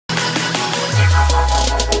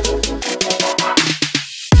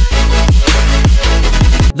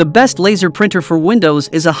The best laser printer for Windows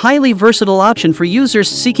is a highly versatile option for users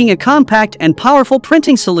seeking a compact and powerful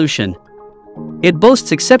printing solution. It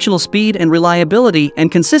boasts exceptional speed and reliability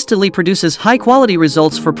and consistently produces high-quality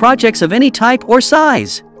results for projects of any type or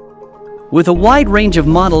size. With a wide range of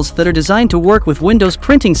models that are designed to work with Windows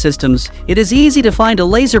printing systems, it is easy to find a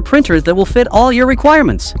laser printer that will fit all your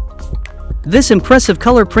requirements. This impressive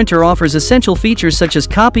color printer offers essential features such as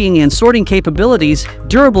copying and sorting capabilities,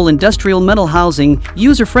 durable industrial metal housing,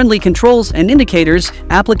 user-friendly controls and indicators,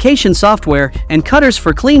 application software, and cutters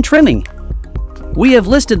for clean trimming. We have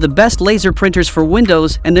listed the best laser printers for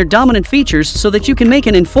Windows and their dominant features so that you can make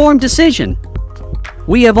an informed decision.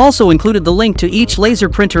 We have also included the link to each laser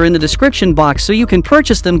printer in the description box so you can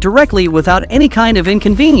purchase them directly without any kind of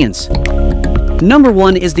inconvenience. Number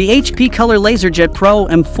 1 is the HP Color LaserJet Pro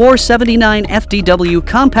M479 FDW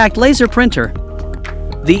Compact Laser Printer.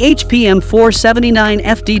 The HP M479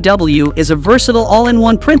 FDW is a versatile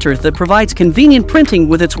all-in-one printer that provides convenient printing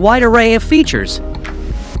with its wide array of features.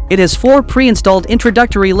 It has 4 pre-installed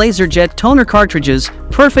introductory LaserJet toner cartridges,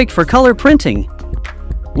 perfect for color printing.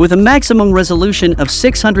 With a maximum resolution of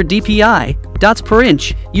 600 dpi, dots per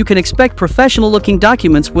inch, you can expect professional-looking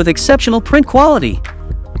documents with exceptional print quality.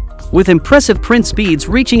 With impressive print speeds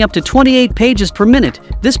reaching up to 28 pages per minute,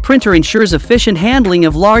 this printer ensures efficient handling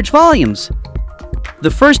of large volumes. The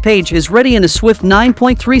first page is ready in a swift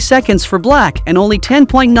 9.3 seconds for black and only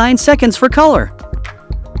 10.9 seconds for color.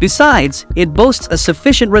 Besides, it boasts a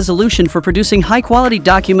sufficient resolution for producing high-quality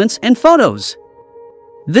documents and photos.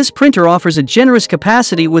 This printer offers a generous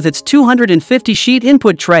capacity with its 250-sheet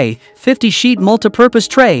input tray, 50-sheet multipurpose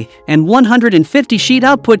tray, and 150-sheet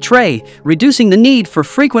output tray, reducing the need for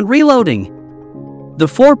frequent reloading. The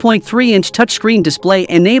 4.3-inch touchscreen display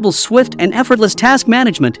enables swift and effortless task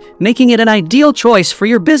management, making it an ideal choice for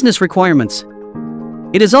your business requirements.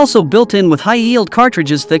 It is also built in with high-yield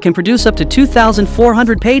cartridges that can produce up to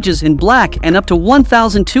 2,400 pages in black and up to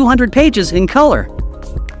 1,200 pages in color.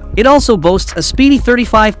 It also boasts a speedy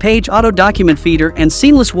 35-page auto document feeder and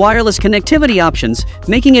seamless wireless connectivity options,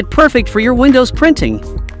 making it perfect for your Windows printing.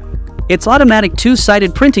 Its automatic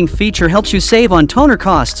two-sided printing feature helps you save on toner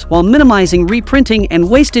costs while minimizing reprinting and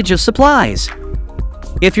wastage of supplies.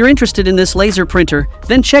 If you're interested in this laser printer,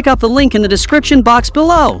 then check out the link in the description box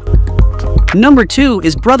below. Number 2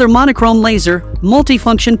 is Brother Monochrome Laser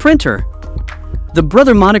Multifunction Printer. The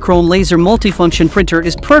Brother Monochrome Laser Multifunction Printer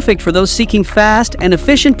is perfect for those seeking fast and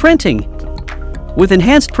efficient printing. With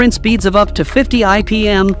enhanced print speeds of up to 50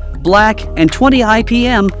 IPM, black, and 20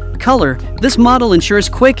 IPM, color, this model ensures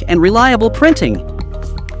quick and reliable printing.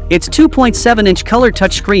 Its 2.7-inch color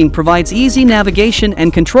touchscreen provides easy navigation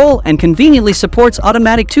and control and conveniently supports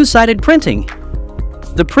automatic two-sided printing.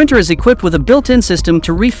 The printer is equipped with a built-in system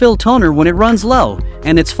to refill toner when it runs low,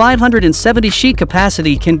 and its 570 sheet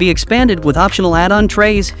capacity can be expanded with optional add-on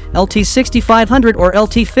trays, LT6500 or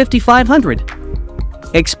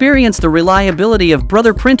LT5500. Experience the reliability of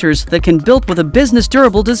Brother printers that can be built with a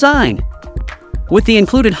business-durable design. With the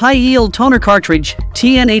included high-yield toner cartridge,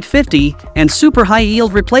 TN850, and super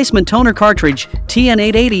high-yield replacement toner cartridge,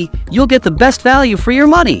 TN880, you'll get the best value for your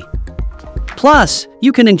money. Plus,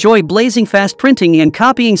 you can enjoy blazing fast printing and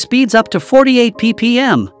copying speeds up to 48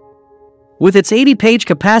 ppm. With its 80-page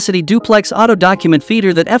capacity duplex auto document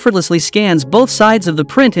feeder that effortlessly scans both sides of the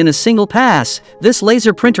print in a single pass, this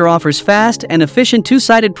laser printer offers fast and efficient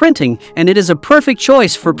two-sided printing, and it is a perfect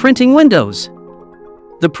choice for printing Windows.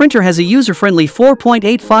 The printer has a user-friendly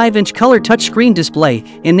 4.85-inch color touchscreen display,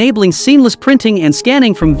 enabling seamless printing and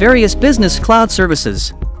scanning from various business cloud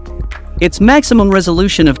services. Its maximum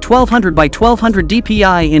resolution of 1200 by 1200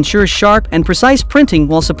 dpi ensures sharp and precise printing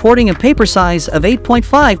while supporting a paper size of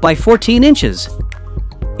 8.5 by 14 inches.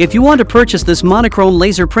 If you want to purchase this monochrome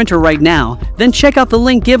laser printer right now, then check out the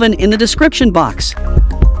link given in the description box.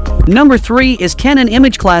 Number 3 is Canon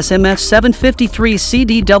ImageClass MF753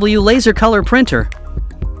 CDW Laser Color Printer.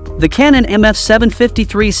 The Canon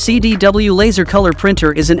MF753 CDW laser color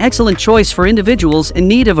printer is an excellent choice for individuals in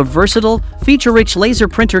need of a versatile, feature-rich laser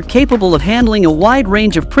printer capable of handling a wide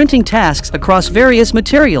range of printing tasks across various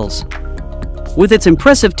materials. With its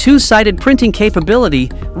impressive two-sided printing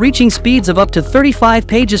capability, reaching speeds of up to 35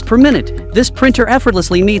 pages per minute, this printer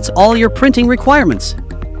effortlessly meets all your printing requirements.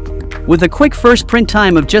 With a quick first print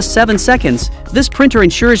time of just 7 seconds, this printer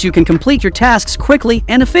ensures you can complete your tasks quickly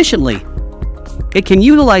and efficiently. It can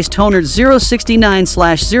utilize toner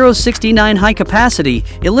 069/069 high capacity,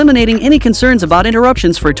 eliminating any concerns about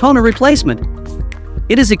interruptions for toner replacement.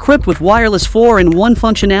 It is equipped with wireless 4-in-1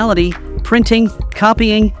 functionality, printing,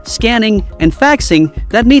 copying, scanning, and faxing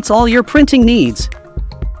that meets all your printing needs.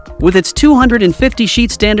 With its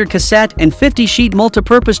 250-sheet standard cassette and 50-sheet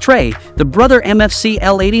multipurpose tray, the Brother MFC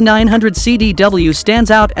L8900 CDW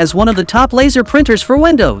stands out as one of the top laser printers for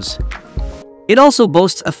Windows. It also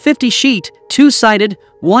boasts a 50-sheet, two-sided,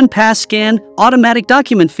 one-pass scan, automatic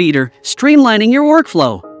document feeder, streamlining your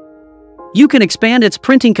workflow. You can expand its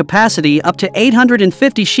printing capacity up to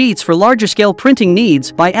 850 sheets for larger-scale printing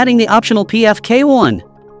needs by adding the optional PFK1.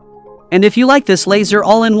 And if you like this laser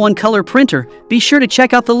all-in-one color printer, be sure to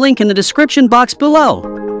check out the link in the description box below.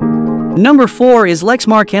 Number 4 is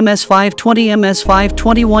Lexmark MS520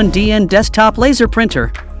 MS521DN Desktop Laser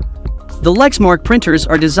Printer. The Lexmark printers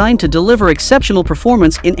are designed to deliver exceptional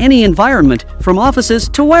performance in any environment, from offices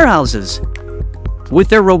to warehouses. With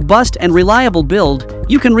their robust and reliable build,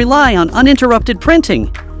 you can rely on uninterrupted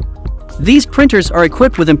printing. These printers are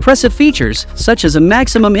equipped with impressive features, such as a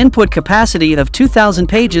maximum input capacity of 2,000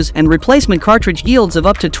 pages and replacement cartridge yields of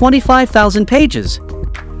up to 25,000 pages.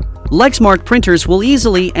 Lexmark printers will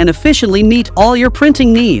easily and efficiently meet all your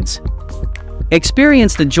printing needs.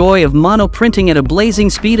 Experience the joy of mono printing at a blazing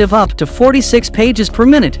speed of up to 46 pages per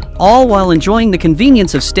minute, all while enjoying the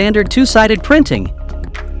convenience of standard two-sided printing.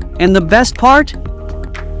 And the best part?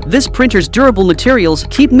 This printer's durable materials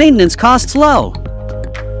keep maintenance costs low.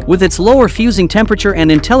 With its lower fusing temperature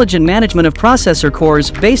and intelligent management of processor cores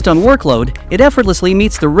based on workload, it effortlessly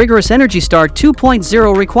meets the rigorous Energy Star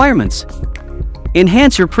 2.0 requirements.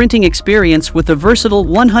 Enhance your printing experience with the versatile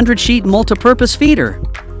 100-sheet multipurpose feeder.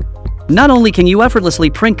 Not only can you effortlessly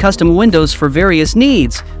print custom windows for various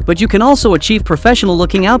needs, but you can also achieve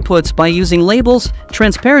professional-looking outputs by using labels,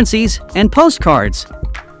 transparencies, and postcards.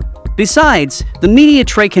 Besides, the media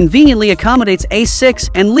tray conveniently accommodates A6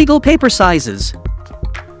 and legal paper sizes.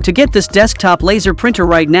 To get this desktop laser printer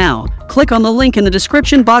right now, click on the link in the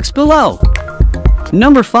description box below.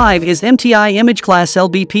 Number 5 is MTI Image Class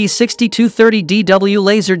LBP 6230DW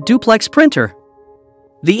Laser Duplex Printer.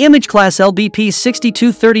 The Image Class LBP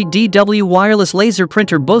 6230DW wireless laser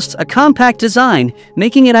printer boasts a compact design,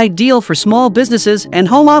 making it ideal for small businesses and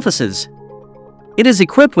home offices. It is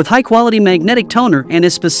equipped with high-quality magnetic toner and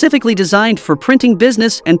is specifically designed for printing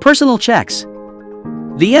business and personal checks.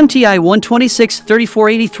 The MTI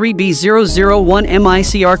 126-3483B001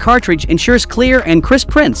 MICR cartridge ensures clear and crisp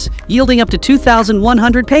prints, yielding up to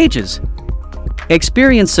 2,100 pages.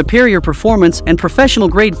 Experience superior performance and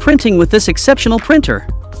professional-grade printing with this exceptional printer.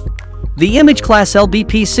 The Image Class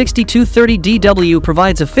LBP 6230DW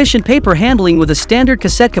provides efficient paper handling with a standard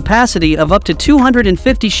cassette capacity of up to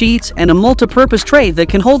 250 sheets and a multipurpose tray that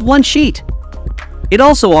can hold one sheet. It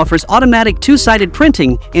also offers automatic two-sided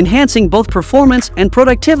printing, enhancing both performance and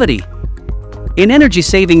productivity. In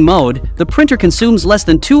energy-saving mode, the printer consumes less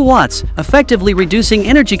than 2 watts, effectively reducing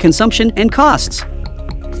energy consumption and costs.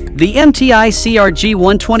 The MTI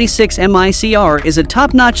CRG126 MICR is a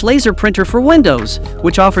top-notch laser printer for Windows,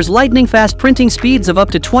 which offers lightning-fast printing speeds of up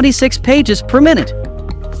to 26 pages per minute.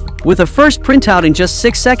 With a first printout in just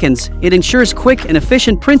 6 seconds, it ensures quick and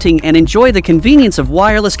efficient printing and enjoy the convenience of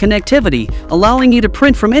wireless connectivity, allowing you to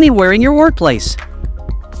print from anywhere in your workplace.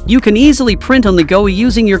 You can easily print on the go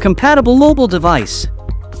using your compatible mobile device.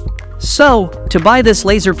 So, to buy this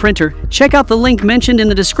laser printer, check out the link mentioned in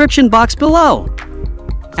the description box below.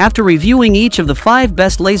 After reviewing each of the 5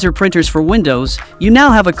 best laser printers for Windows, you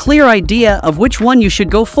now have a clear idea of which one you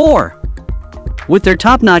should go for. With their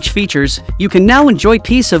top-notch features, you can now enjoy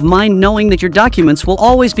peace of mind knowing that your documents will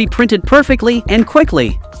always be printed perfectly and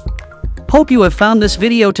quickly. Hope you have found this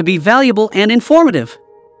video to be valuable and informative.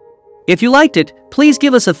 If you liked it, please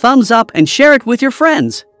give us a thumbs up and share it with your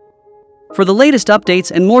friends. For the latest updates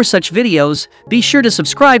and more such videos, be sure to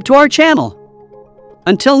subscribe to our channel.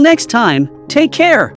 Until next time, take care.